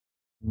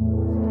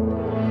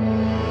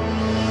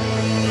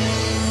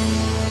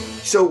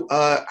So,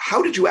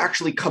 how did you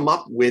actually come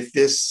up with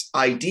this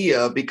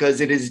idea?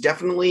 Because it is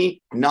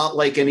definitely not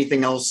like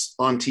anything else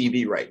on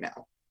TV right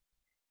now.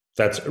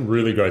 That's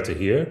really great to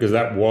hear because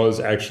that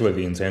was actually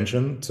the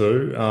intention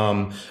too.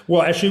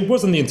 Well, actually, it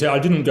wasn't the intent. I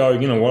didn't go,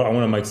 you know what, I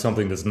want to make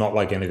something that's not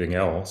like anything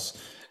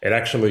else. It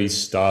actually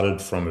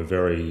started from a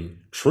very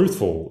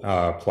truthful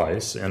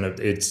place, and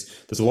it's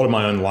there's a lot of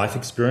my own life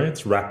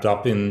experience wrapped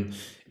up in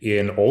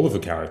all of the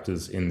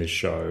characters in this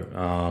show.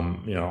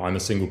 I'm a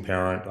single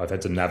parent. I've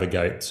had to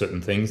navigate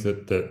certain things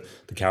that the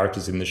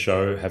characters in the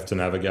show have to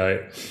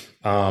navigate.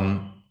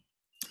 Um,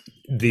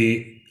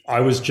 the I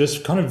was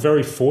just kind of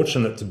very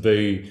fortunate to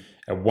be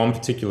at one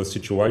particular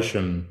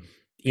situation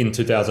in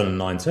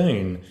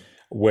 2019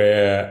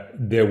 where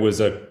there was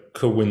a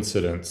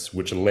coincidence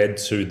which led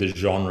to the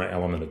genre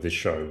element of this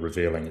show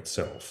revealing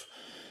itself.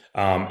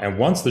 And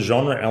once the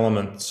genre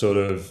element sort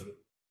of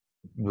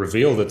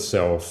revealed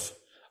itself,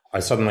 I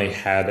suddenly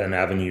had an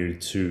avenue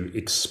to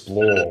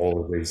explore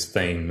all of these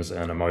themes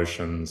and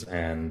emotions,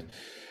 and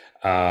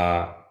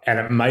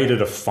it made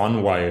it a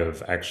fun way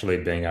of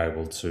actually being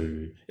able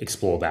to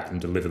explore that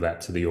and deliver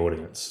that to the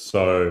audience.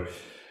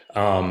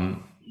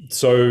 Um,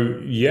 so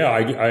yeah,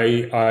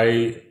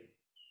 I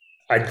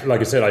like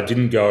I said, I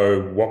didn't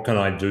go, what can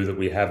I do that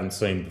we haven't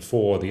seen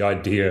before? The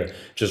idea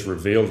just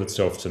revealed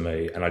itself to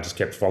me, and I just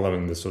kept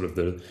following the sort of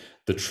the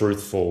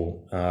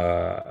truthful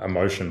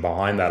emotion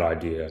behind that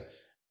idea,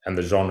 and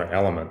the genre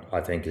element, I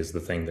think, is the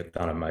thing that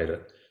kind of made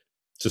it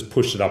just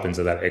pushed it up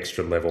into that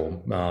extra level,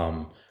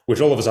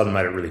 which all of a sudden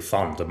made it really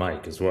fun to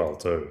make as well,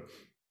 too.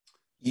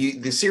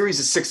 The series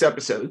is 6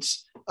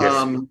 episodes,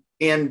 Yes.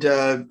 and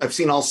I've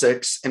seen all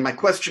six. And my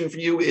question for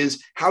you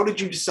is, how did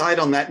you decide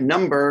on that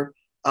number?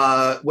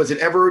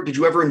 Did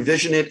you ever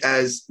envision it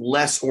as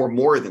less or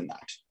more than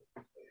that?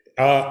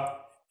 Uh,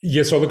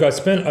 yeah, so look, I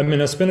spent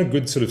a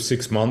good sort of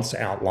 6 months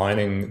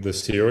outlining the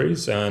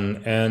series,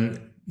 and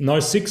no,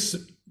 six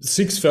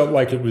felt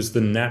like it was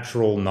the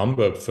natural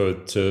number for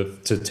to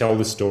tell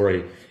the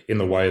story in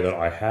the way that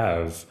I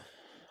have.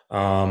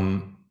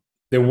 Um,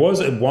 there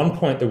was at one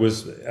point there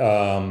was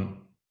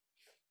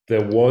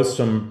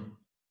some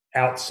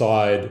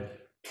outside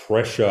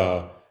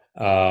pressure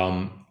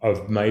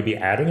of maybe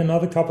adding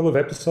another couple of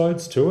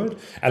episodes to it.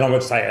 And I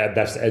would say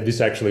this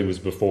actually was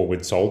before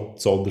we'd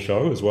sold the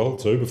show as well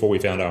too, before we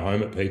found our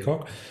home at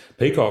Peacock.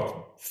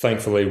 Peacock,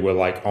 thankfully, were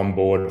like on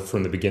board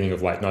from the beginning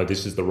of like, no,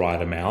 this is the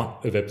right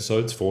amount of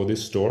episodes for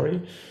this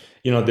story.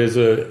 There's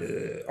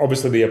a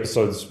obviously the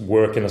episodes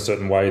work in a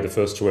certain way. The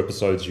first two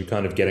episodes, you're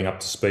kind of getting up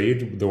to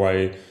speed the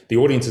way the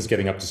audience is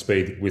getting up to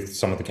speed with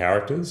some of the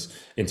characters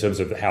in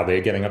terms of how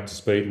they're getting up to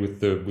speed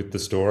with the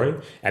story,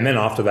 and then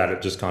after that,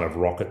 it just kind of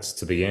rockets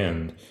to the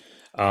end.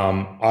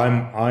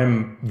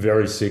 I'm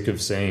very sick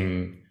of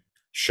seeing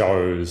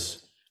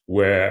shows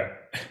where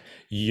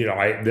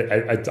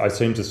I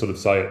seem to sort of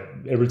say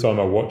every time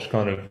I watch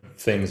kind of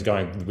things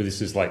going, "Well,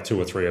 this is like 2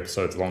 or 3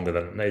 episodes longer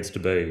than it needs to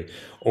be,"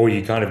 or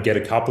you kind of get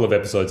a couple of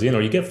episodes in,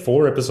 or you get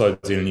 4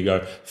 episodes in, and you go,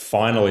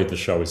 finally the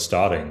show is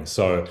starting.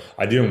 So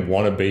I didn't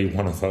want to be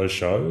one of those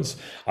shows.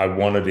 I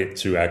wanted it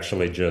to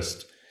actually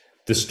just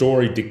the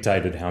story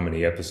dictated how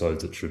many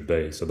episodes it should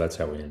be. So that's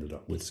how we ended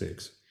up with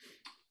six.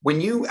 When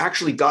you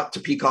actually got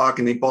to Peacock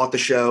and they bought the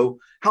show,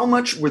 how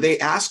much were they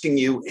asking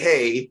you,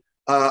 hey,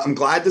 I'm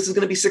glad this is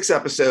going to be 6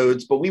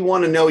 episodes, but we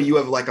want to know you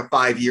have like a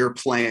 5-year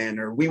plan,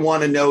 or we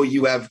want to know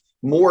you have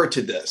more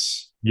to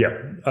this? Yeah.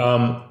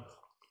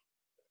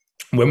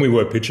 When we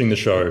were pitching the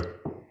show,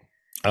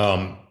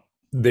 um,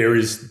 there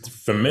is,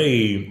 for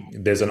me,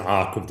 there's an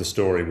arc of the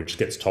story which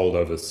gets told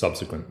over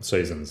subsequent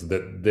seasons.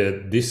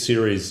 This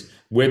series,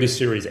 where this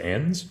series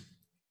ends,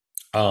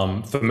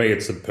 for me,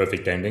 it's a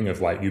perfect ending of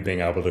like you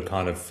being able to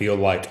kind of feel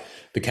like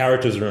the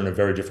characters are in a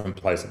very different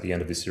place at the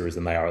end of this series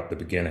than they are at the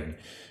beginning,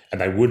 and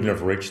they wouldn't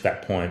have reached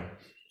that point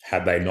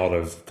had they not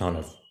have kind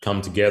of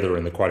come together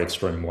in the quite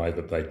extreme way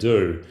that they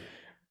do.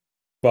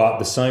 But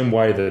the same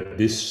way that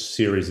this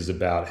series is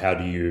about how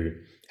do you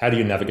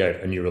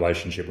navigate a new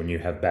relationship when you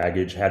have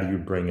baggage? How do you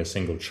bring a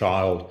single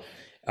child?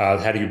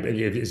 How do you,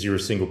 as you're a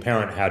single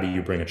parent, how do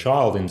you bring a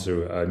child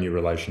into a new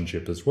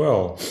relationship as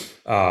well?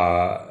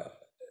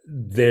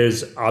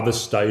 There's other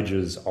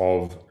stages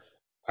of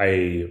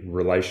a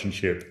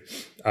relationship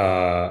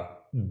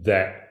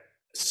that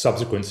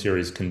subsequent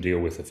series can deal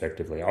with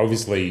effectively.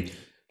 Obviously,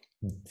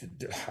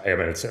 I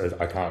mean,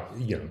 I can't,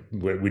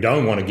 we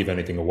don't want to give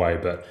anything away,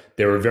 but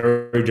they're a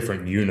very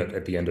different unit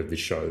at the end of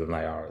this show than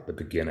they are at the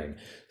beginning.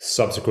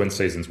 Subsequent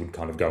seasons would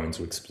kind of go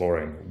into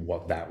exploring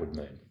what that would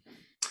mean.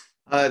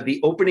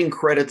 The opening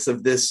credits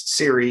of this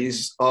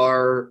series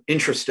are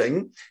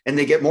interesting, and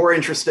they get more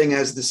interesting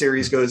as the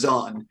series goes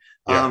on.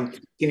 Yeah.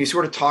 Can you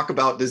sort of talk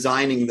about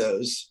designing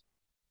those?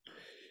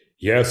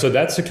 Yeah, so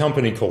that's a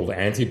company called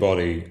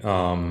Antibody,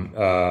 and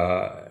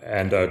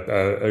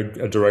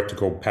a director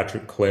called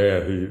Patrick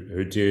Clare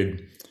who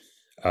did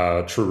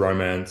True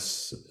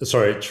Romance,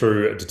 sorry,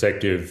 True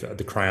Detective,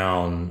 The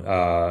Crown,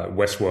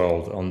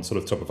 Westworld, on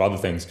sort of top of other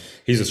things.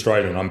 He's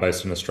Australian. I'm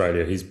based in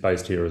Australia. He's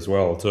based here as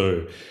well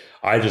too.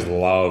 I just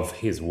love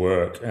his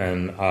work,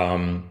 and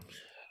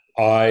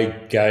I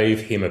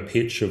gave him a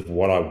pitch of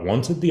what I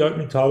wanted the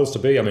opening titles to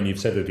be. I mean, you've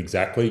said it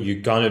exactly.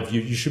 You kind of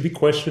you should be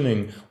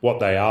questioning what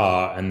they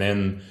are, and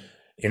then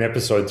in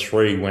episode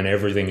 3, when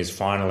everything is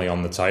finally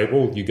on the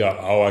table, you go,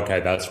 "Oh, okay,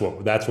 that's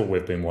what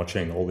we've been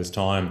watching all this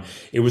time."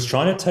 It was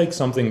trying to take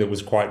something that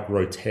was quite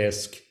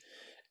grotesque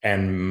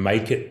and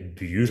make it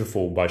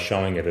beautiful by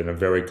showing it in a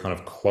very kind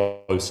of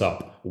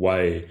close-up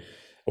way.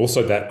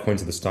 Also, that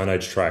Queens of the Stone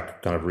Age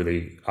track kind of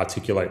really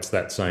articulates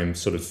that same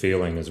sort of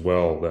feeling as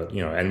well. That,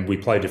 you know, and we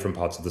play different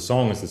parts of the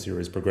song as the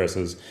series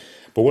progresses.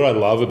 But what I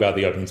love about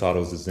the opening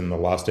titles is in the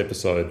last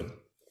episode,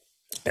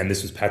 and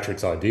this was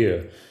Patrick's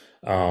idea.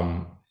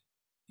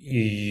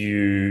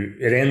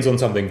 It ends on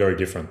something very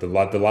different. The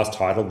last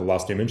title, the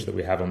last image that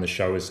we have on the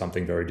show is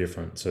something very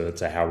different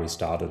to how we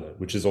started it,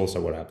 which is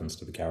also what happens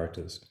to the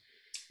characters.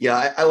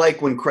 Yeah, I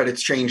like when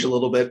credits change a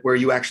little bit, where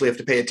you actually have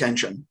to pay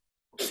attention.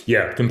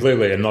 Yeah,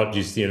 completely, and not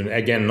just, you know,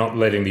 again, not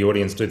letting the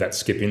audience do that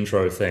skip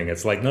intro thing.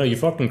 It's like, no, your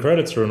fucking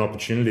credits are an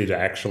opportunity to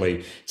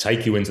actually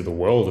take you into the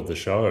world of the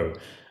show.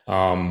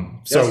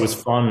 So it was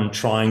fun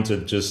trying to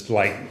just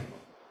like,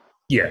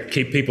 yeah,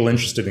 keep people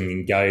interested and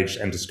engaged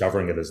and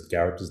discovering it as the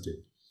characters did.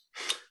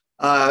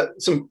 A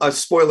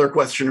spoiler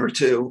question or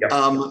two.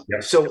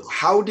 Yep. So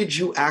how did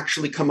you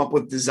actually come up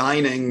with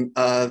designing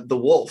the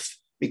wolf?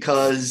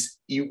 Because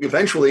you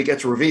eventually it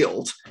gets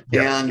revealed,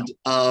 and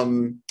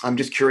I'm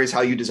just curious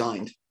how you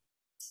designed.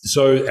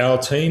 So our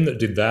team that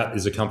did that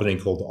is a company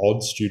called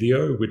Odd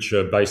Studio, which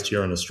are based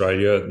here in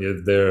Australia.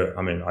 They're,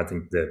 I mean, I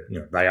think they're, you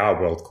know, they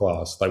are world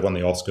class. They won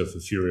the Oscar for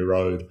Fury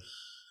Road.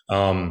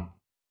 And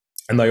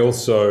they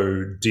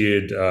also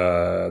did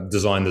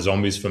design the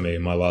zombies for me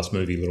in my last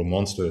movie, Little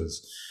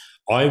Monsters.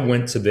 I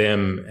went to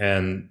them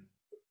and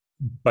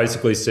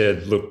basically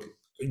said, look,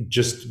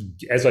 just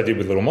as I did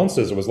with Little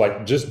Monsters, it was like,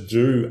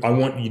 I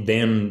want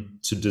them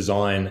to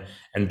design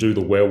and do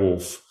the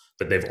werewolf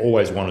that they've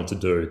always wanted to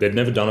do. They'd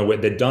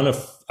done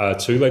a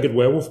two-legged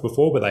werewolf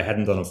before, but they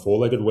hadn't done a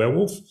four-legged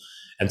werewolf.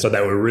 And so they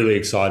were really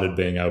excited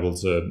being able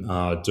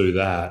to do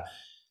that.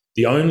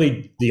 The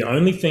only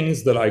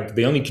conditions that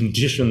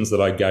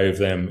I gave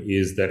them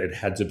is that it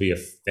had to be a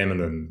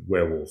feminine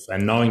werewolf.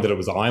 And knowing that it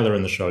was Isla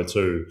in the show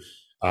too,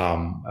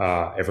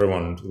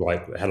 everyone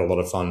like had a lot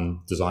of fun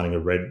designing a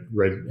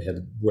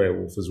red-headed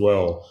werewolf as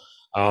well.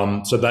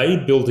 So they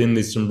built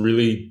in some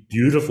really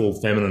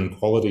beautiful feminine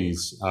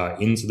qualities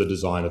into the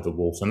design of the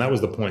wolf, and that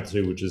was the point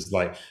too, which is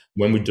like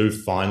when we do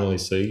finally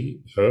see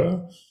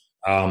her,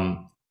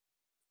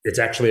 it's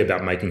actually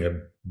about making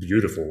her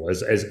beautiful.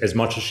 As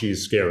much as she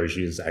is scary,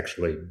 she is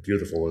actually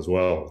beautiful as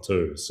well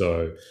too.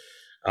 So.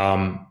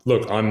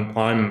 Look,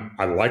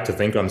 I like to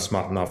think I'm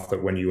smart enough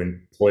that when you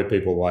employ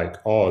people like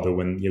Odd, or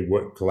when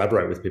you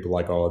collaborate with people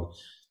like Odd,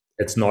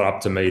 it's not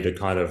up to me to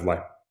kind of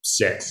like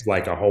set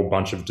like a whole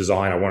bunch of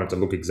design. I want it to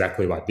look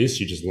exactly like this.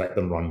 You just let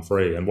them run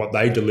free. And what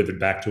they delivered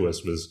back to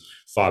us was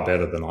far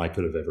better than I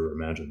could have ever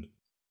imagined.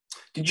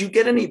 Did you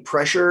get any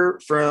pressure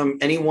from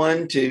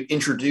anyone to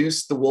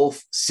introduce the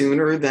wolf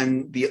sooner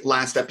than the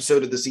last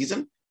episode of the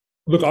season?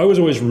 Look, I was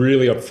always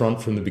really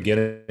upfront from the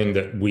beginning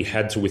that we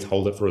had to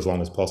withhold it for as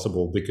long as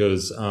possible,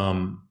 because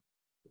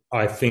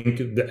I think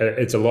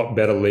it's a lot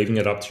better leaving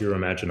it up to your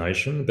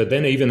imagination. But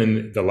then even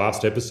in the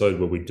last episode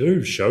where we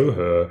do show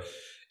her,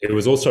 it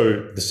was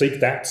also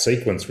that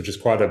sequence, which is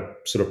quite a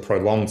sort of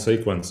prolonged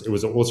sequence. It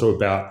was also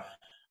about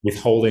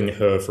withholding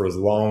her for as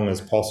long as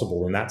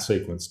possible in that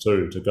sequence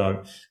too, to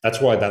go. That's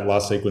why that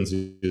last sequence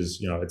is,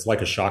 you know, it's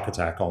like a shark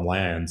attack on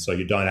land. So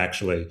you don't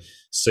actually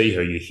see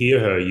her. You hear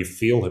her, you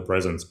feel her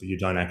presence, but you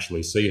don't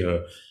actually see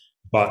her.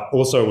 But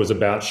also it was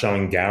about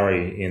showing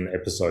Gary in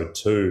episode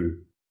 2,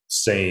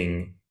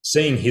 seeing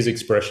his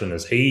expression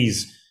as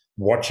he's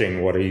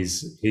watching what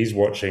he's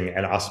watching,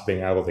 and us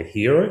being able to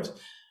hear it.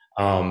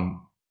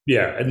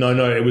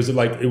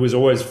 It was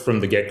always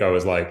from the get-go,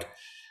 as like,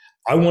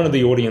 I wanted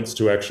the audience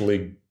to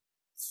actually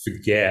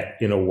forget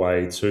in a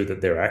way too that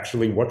they're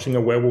actually watching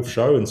a werewolf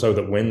show, and so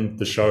that when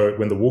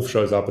the wolf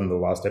shows up in the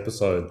last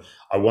episode,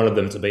 I wanted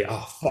them to be,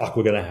 oh fuck,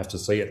 we're going to have to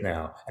see it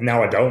now. And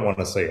now I don't want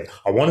to see it.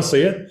 I want to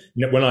see it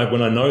when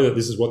I know that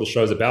this is what the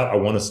show's about. I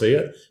want to see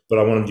it, but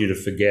I wanted you to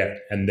forget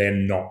and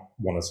then not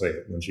want to see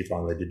it when she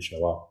finally did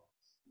show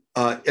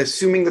up.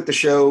 Assuming that the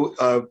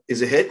show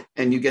is a hit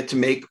and you get to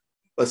make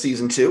a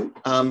season 2,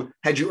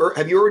 have you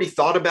already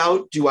thought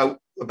about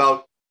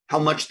how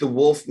much the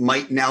wolf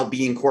might now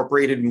be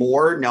incorporated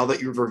more now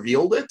that you've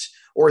revealed it?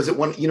 Or is it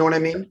one, you know what I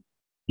mean?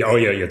 Yeah, oh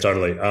yeah,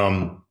 totally.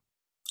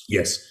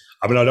 Yes.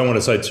 I mean, I don't want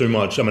to say too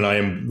much. I mean, I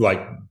am like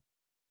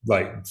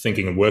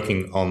thinking and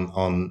working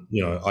on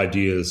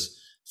ideas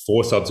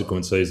for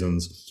subsequent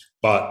seasons,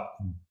 but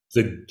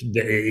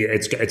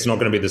it's not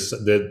going to be this.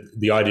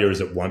 The idea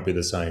is it won't be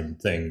the same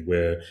thing,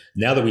 where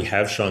now that we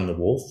have shown the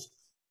wolf,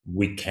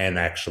 we can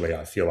actually,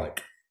 I feel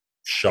like,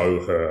 show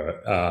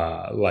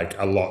her like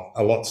a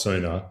lot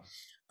sooner.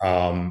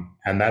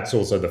 And that's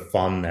also the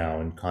fun now,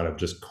 and kind of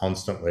just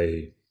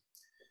constantly.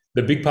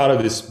 The big part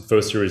of this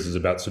first series is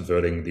about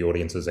subverting the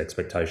audience's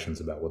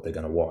expectations about what they're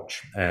going to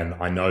watch. And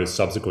I know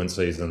subsequent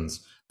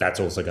seasons, that's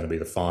also going to be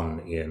the fun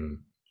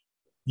in,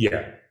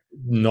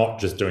 not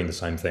just doing the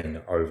same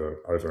thing over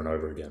and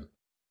over again.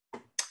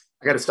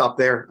 I got to stop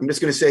there. I'm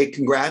just going to say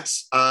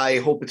congrats. I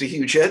hope it's a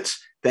huge hit.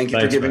 Thank you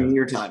for giving me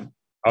your time.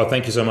 Oh,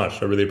 thank you so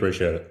much. I really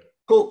appreciate it.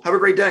 Cool. Have a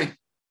great day.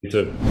 You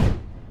too.